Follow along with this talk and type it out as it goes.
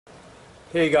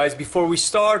Hey guys, before we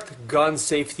start, gun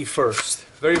safety first.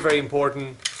 Very, very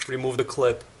important. Remove the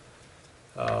clip,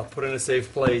 put it in a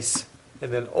safe place,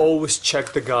 and then always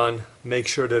check the gun. Make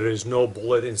sure there is no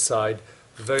bullet inside.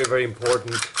 Very, very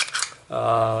important.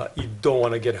 You don't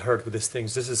want to get hurt with these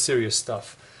things. This is serious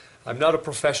stuff. I'm not a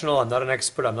professional, I'm not an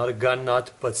expert, I'm not a gun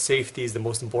nut, but safety is the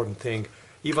most important thing.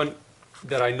 Even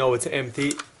that I know it's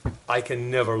empty, I can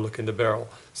never look in the barrel.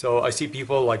 So I see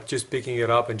people like just picking it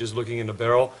up and just looking in the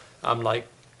barrel. I'm like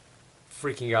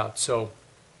freaking out. So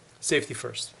safety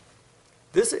first.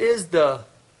 This is the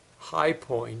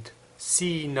Hi-Point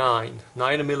C9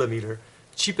 9mm,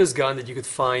 cheapest gun that you could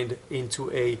find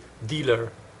into a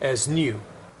dealer as new.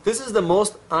 This is the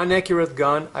most inaccurate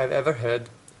gun I've ever had.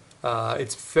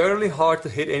 It's fairly hard to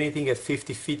hit anything at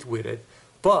 50 feet with it,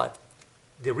 but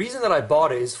the reason that I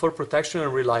bought it is for protection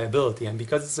and reliability, and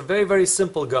because it's a very, very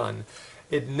simple gun.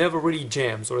 It never really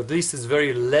jams, or at least it's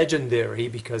very legendary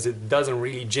because it doesn't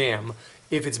really jam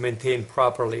if it's maintained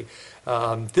properly.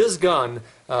 This gun,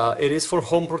 it is for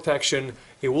home protection.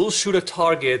 It will shoot a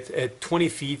target at 20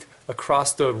 feet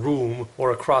across the room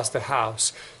or across the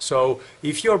house. So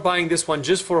if you're buying this one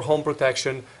just for home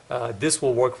protection, this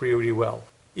will work really, really well.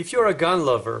 If you're a gun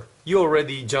lover, you're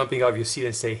already jumping off your seat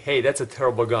and say, hey, that's a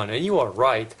terrible gun, and you are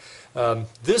right.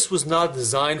 This was not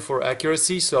designed for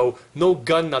accuracy, so no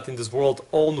gun nut in this world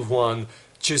owned one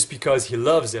just because he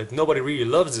loves it. Nobody really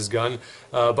loves this gun,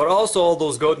 but also all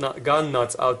those gun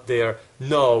nuts out there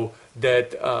know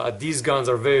that these guns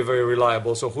are very, very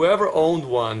reliable. So whoever owned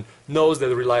one knows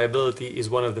that reliability is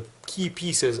one of the key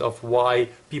pieces of why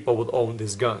people would own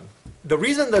this gun. The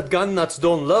reason that gun nuts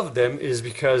don't love them is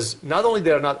because not only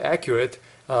they're not accurate,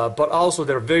 but also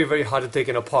they're very, very hard to take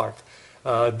apart.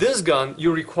 This gun,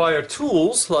 you require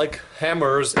tools like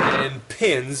hammers and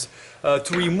pins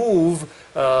to remove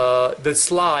the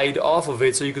slide off of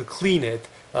it so you could clean it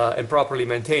and properly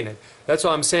maintain it. That's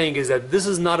what I'm saying, is that this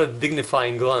is not a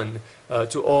dignifying gun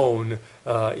to own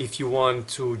if you want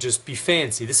to just be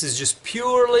fancy. This is just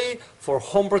purely for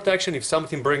home protection. If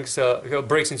something breaks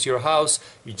into your house,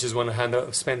 you just want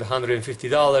to spend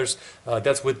 $150.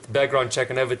 That's with background check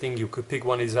and everything. You could pick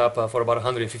one of these up for about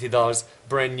 $150,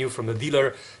 brand new from the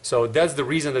dealer. So that's the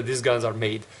reason that these guns are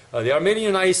made. They are made in the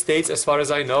United States, as far as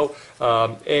I know,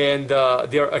 and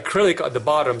they are acrylic at the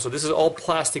bottom. So this is all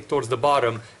plastic towards the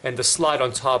bottom, and the slide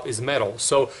on top is metal.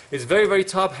 So it's very, very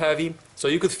top heavy. So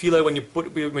you could feel it when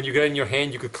you get it in your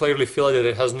hand. You could clearly feel it that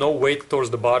it has no weight towards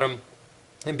the bottom.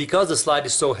 And because the slide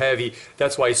is so heavy,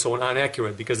 that's why it's so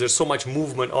inaccurate, because there's so much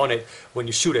movement on it when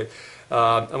you shoot it.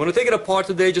 I'm going to take it apart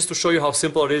today just to show you how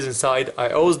simple it is inside. I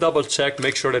always double check,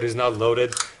 make sure that it's not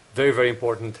loaded. Very, very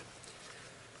important.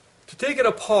 To take it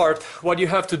apart, what you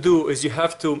have to do is you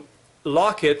have to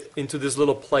lock it into this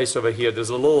little place over here. There's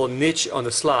a little niche on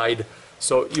the slide.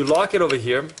 So you lock it over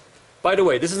here. By the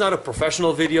way, this is not a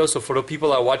professional video, so for the people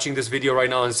that are watching this video right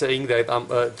now and saying that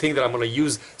think that I'm going to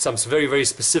use some very, very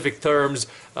specific terms,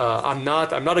 I'm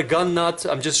not a gun nut.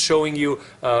 I'm just showing you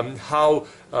how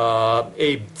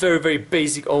a very, very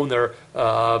basic owner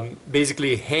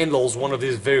basically handles one of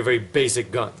these very, very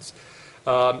basic guns.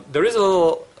 There is a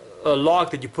little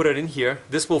lock that you put it in here.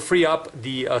 This will free up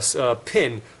the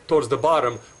pin towards the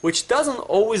bottom, which doesn't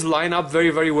always line up very,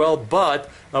 very well, but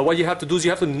what you have to do is you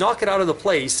have to knock it out of the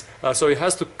place, so it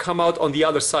has to come out on the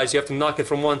other side. So you have to knock it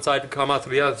from one side to come out to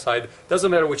the other side. Doesn't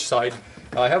matter which side.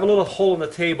 I have a little hole in the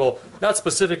table, not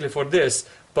specifically for this,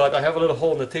 but I have a little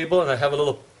hole in the table, and I have a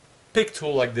little pick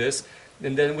tool like this,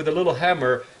 and then with a little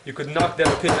hammer you could knock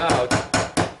that pin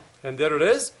out, and there it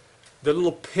is. The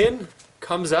little pin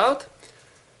comes out.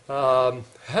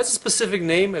 Has a specific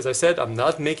name. As I said, I'm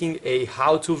not making a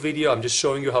how-to video. I'm just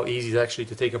showing you how easy it is actually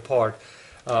to take apart.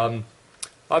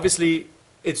 Obviously,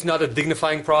 it's not a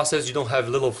dignifying process. You don't have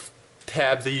little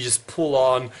tabs that you just pull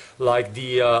on like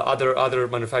the other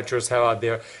manufacturers have out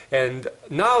there. And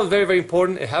now, very, very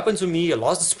important, it happened to me. I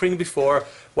lost the spring before.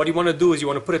 What you want to do is you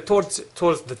want to put it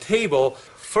towards the table.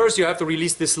 First, you have to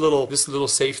release this little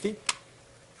safety,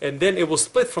 and then it will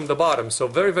split from the bottom. So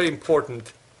very, very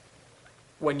important.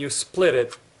 When you split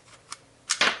it,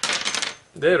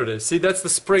 there it is. See, that's the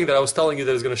spring that I was telling you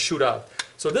that is going to shoot out.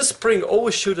 So this spring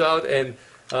always shoots out, and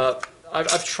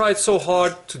I've tried so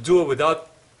hard to do it without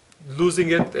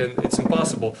losing it, and it's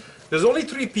impossible. There's only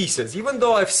 3 pieces. Even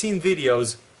though I've seen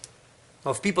videos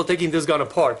of people taking this gun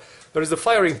apart, there is the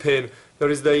firing pin, there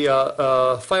is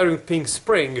the firing pin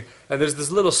spring, and there's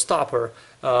this little stopper.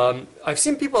 I've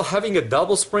seen people having a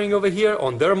double spring over here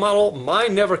on their model.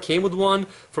 Mine never came with one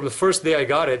from the first day I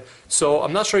got it, so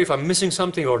I'm not sure if I'm missing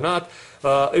something or not.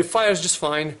 It fires just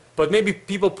fine, but maybe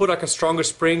people put like a stronger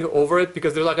spring over it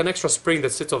because there's like an extra spring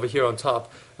that sits over here on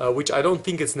top, which I don't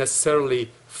think it's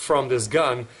necessarily from this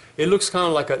gun. It looks kind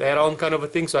of like an add-on kind of a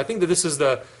thing, so I think that this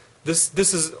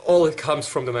is all it comes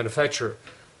from the manufacturer.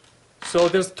 So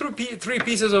there's three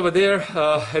pieces over there,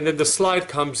 and then the slide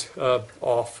comes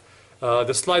off.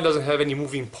 The slide doesn't have any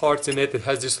moving parts in it. It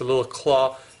has just a little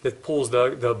claw that pulls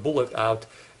the bullet out.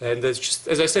 And it's just,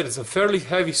 as I said, it's a fairly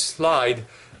heavy slide.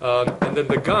 And then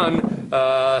the gun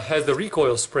has the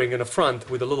recoil spring in the front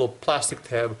with a little plastic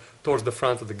tab towards the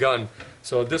front of the gun.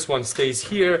 So this one stays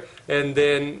here, and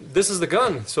then this is the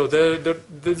gun. So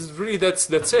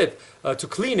that's it. To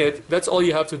clean it, that's all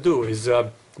you have to do is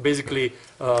basically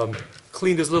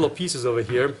clean these little pieces over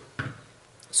here.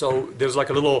 So there's like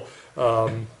a little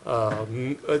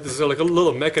there's like a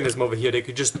little mechanism over here. They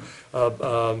could just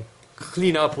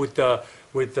clean up with the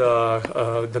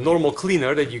normal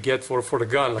cleaner that you get for the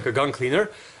gun, like a gun cleaner,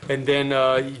 and then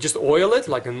you just oil it.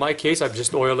 Like in my case, I've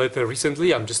just oiled it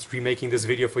recently. I'm just remaking this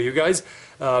video for you guys.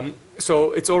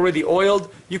 So it's already oiled.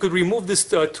 You could remove this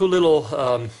two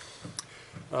little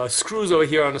screws over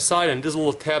here on the side, and these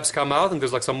little tabs come out, and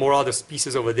there's like some more other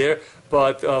pieces over there.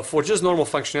 But for just normal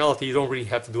functionality, you don't really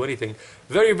have to do anything.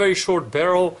 Very, very short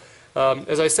barrel.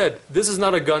 As I said, this is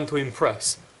not a gun to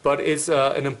impress, but it's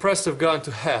an impressive gun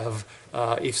to have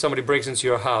if somebody breaks into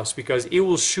your house, because it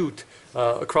will shoot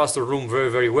across the room very,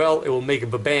 very well. It will make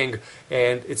a bang,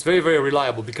 and it's very, very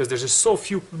reliable because there's just so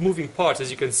few moving parts. As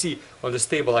you can see on this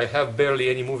table, I have barely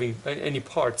any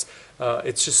parts.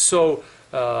 It's just so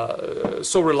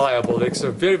reliable. There's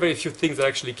very, very few things that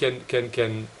actually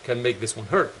can make this one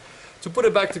hurt. To put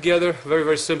it back together, very,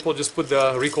 very simple. Just put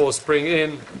the recoil spring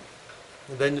in,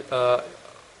 and then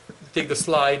take the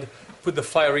slide, put the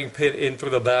firing pin in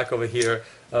through the back over here,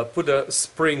 put the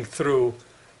spring through,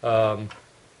 and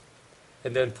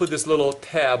then put this little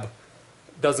tab,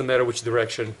 doesn't matter which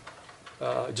direction,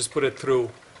 just put it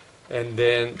through, and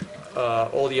then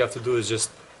all you have to do is just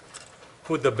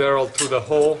put the barrel through the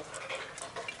hole.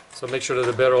 So make sure that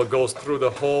the barrel goes through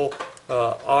the hole,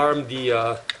 arm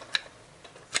the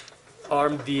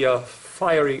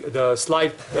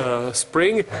slide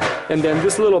spring, and then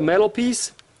this little metal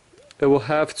piece, it will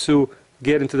have to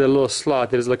get into the little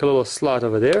slot. There's like a little slot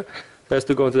over there. It has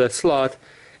to go into that slot,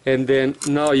 and then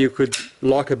now you could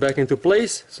lock it back into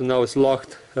place. So now it's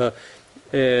locked,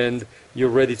 and you're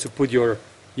ready to put your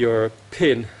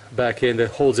pin back in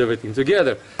that holds everything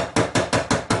together.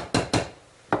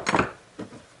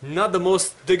 Not the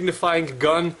most dignifying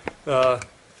gun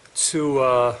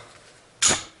to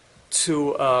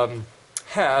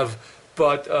have,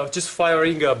 but just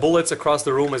firing bullets across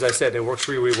the room, as I said, it works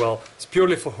really, really well. It's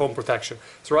purely for home protection.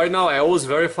 So right now I always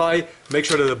verify, make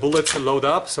sure that the bullets load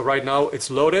up. So right now it's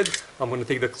loaded. I'm going to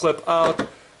take the clip out.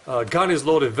 Gun is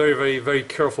loaded, very, very, very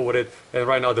careful with it, and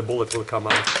right now the bullet will come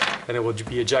out and it will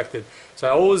be ejected. So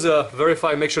I always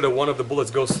verify, make sure that one of the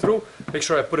bullets goes through, make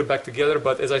sure I put it back together,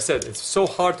 but as I said, it's so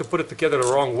hard to put it together the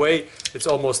wrong way, it's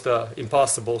almost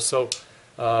impossible, so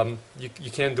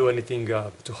you can't do anything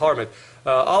to harm it.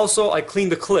 Also, I clean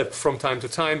the clip from time to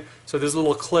time, so this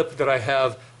little clip that I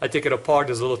have, I take it apart,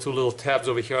 there's two little tabs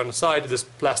over here on the side, this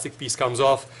plastic piece comes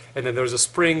off, and then there's a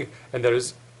spring, and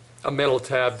there's a metal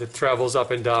tab that travels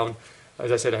up and down.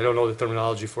 As I said, I don't know the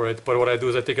terminology for it, but what I do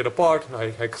is I take it apart,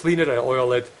 I clean it, I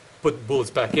oil it, put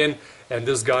bullets back in, and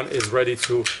this gun is ready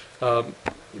to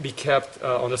be kept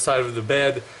on the side of the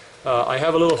bed. I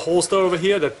have a little holster over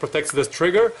here that protects this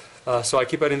trigger, so I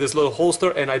keep it in this little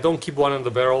holster, and I don't keep one on the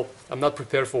barrel. I'm not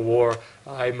prepared for war.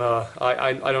 I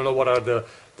don't know what are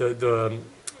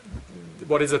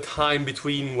what is the time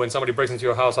between when somebody breaks into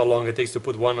your house, how long it takes to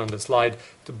put one on the slide.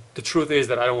 The truth is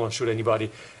that I don't want to shoot anybody.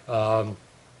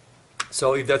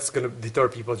 So if that's going to deter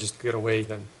people, just get away,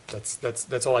 then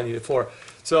that's all I need it for.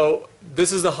 So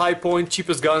this is the Hi-Point,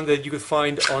 cheapest gun that you could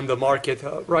find on the market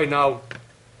right now.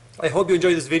 I hope you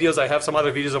enjoyed these videos. I have some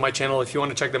other videos on my channel. If you want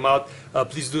to check them out,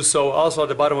 please do so. Also, at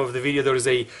the bottom of the video, there is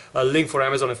a link for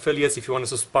Amazon affiliates. If you want us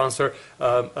to sponsor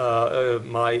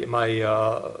my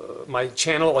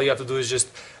channel, all you have to do is just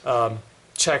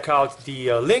check out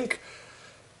the link.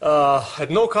 At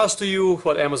no cost to you,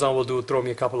 what Amazon will do, throw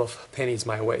me a couple of pennies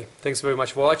my way. Thanks very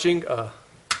much for watching.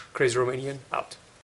 Crazy Romanian, out.